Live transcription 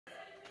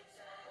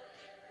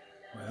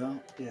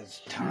Well, it's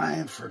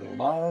time for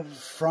love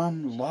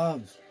from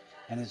love,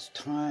 and it's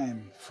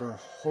time for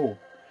hope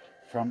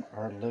from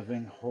our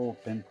living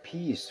hope, and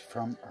peace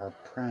from our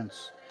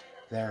Prince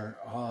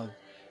thereof.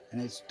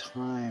 And it's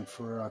time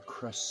for a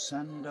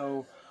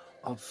crescendo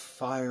of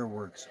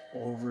fireworks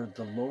over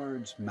the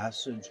Lord's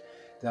message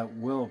that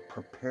will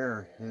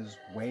prepare his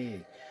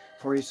way.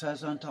 For he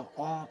says unto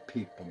all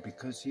people,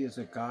 because he is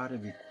a God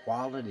of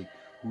equality,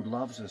 who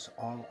loves us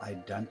all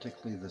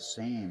identically the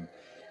same.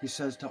 He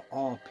says to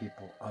all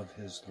people of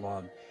his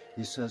love,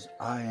 he says,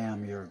 I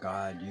am your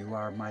God, you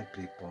are my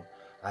people.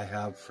 I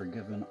have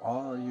forgiven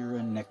all your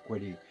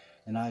iniquity,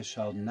 and I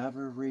shall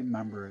never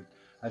remember it.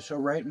 I shall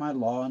write my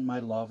law and my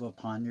love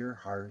upon your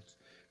hearts.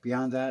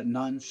 Beyond that,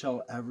 none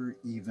shall ever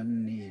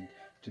even need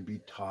to be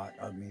taught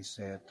of me,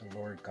 saith the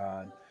Lord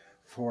God.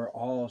 For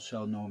all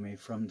shall know me,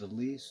 from the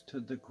least to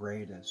the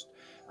greatest.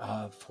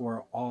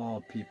 For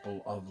all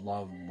people of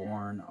love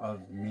born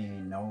of me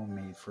know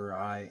me, for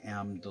I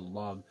am the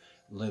love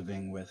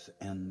living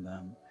within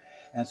them.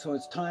 And so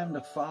it's time to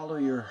follow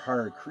your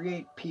heart,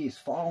 create peace,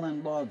 fall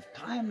in love,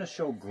 time to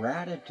show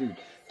gratitude,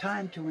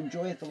 time to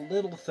enjoy the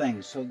little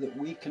things so that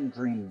we can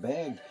dream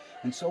big,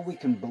 and so we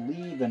can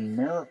believe in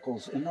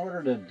miracles in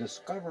order to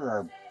discover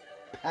our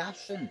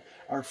passion,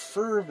 our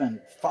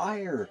fervent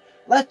fire.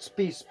 Let's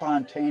be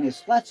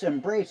spontaneous. Let's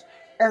embrace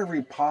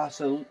every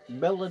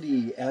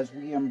possibility as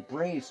we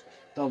embrace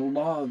the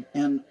love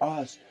in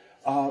us,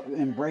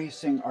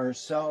 embracing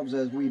ourselves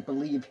as we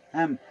believe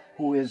him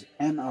who is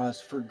in us.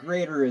 For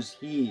greater is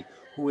he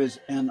who is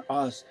in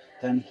us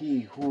than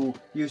he who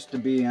used to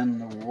be in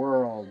the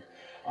world.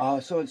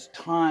 So it's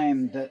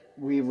time that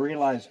we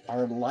realize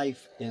our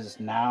life is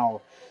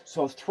now.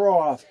 So throw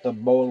off the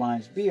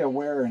bowlines, be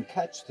aware and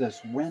catch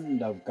this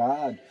wind of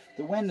God.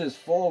 The wind is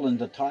full and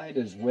the tide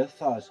is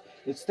with us.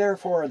 It's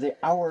therefore the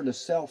hour to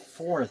sail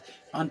forth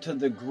unto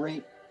the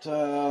great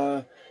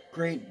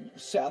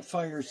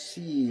sapphire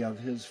sea of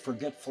his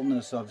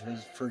forgetfulness, of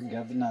his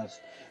forgiveness.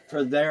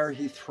 For there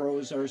he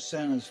throws our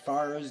sin as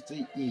far as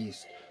the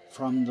east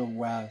from the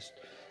west.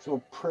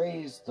 So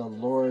praise the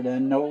Lord,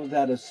 and know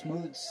that a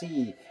smooth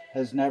sea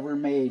has never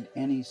made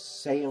any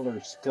sailor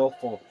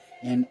skillful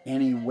in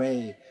any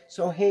way.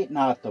 So hate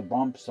not the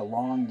bumps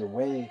along the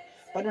way.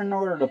 But in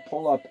order to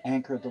pull up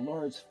anchor, the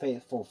Lord's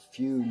faithful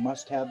few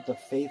must have the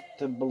faith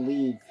to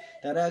believe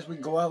that as we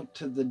go out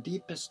to the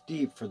deepest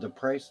deep for the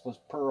priceless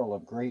pearl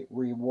of great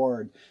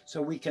reward,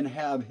 so we can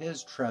have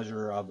his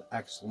treasure of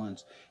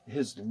excellence,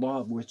 his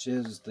love, which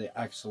is the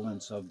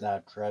excellence of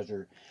that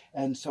treasure.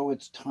 And so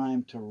it's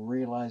time to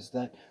realize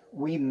that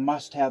we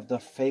must have the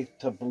faith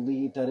to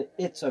believe that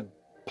it's a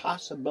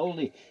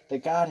possibility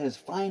that God has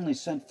finally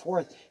sent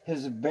forth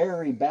his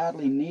very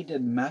badly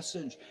needed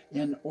message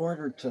in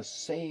order to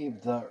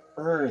save the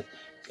earth,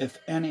 if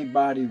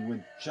anybody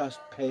would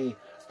just pay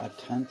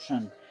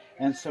attention.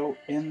 And so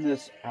in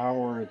this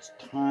hour, it's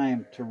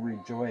time to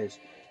rejoice,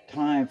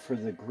 time for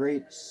the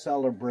great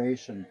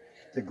celebration,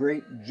 the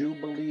great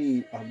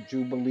jubilee of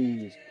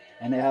jubilees.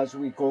 And as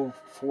we go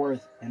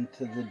forth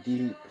into the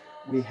deep,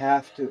 we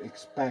have to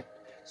expect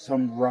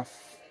some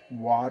rough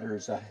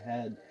waters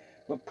ahead.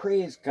 But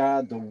praise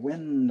God, the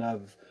wind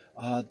of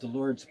the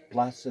Lord's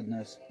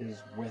blessedness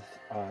is with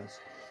us.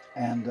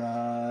 And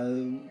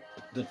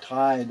the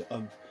tide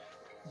of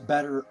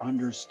better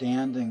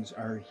understandings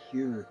are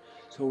here.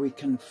 So we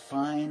can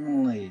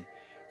finally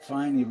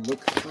look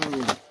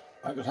through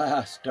a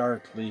glass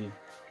darkly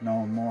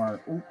no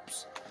more.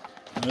 Oops.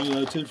 Well,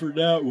 that's it for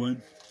that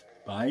one.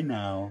 Bye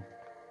now.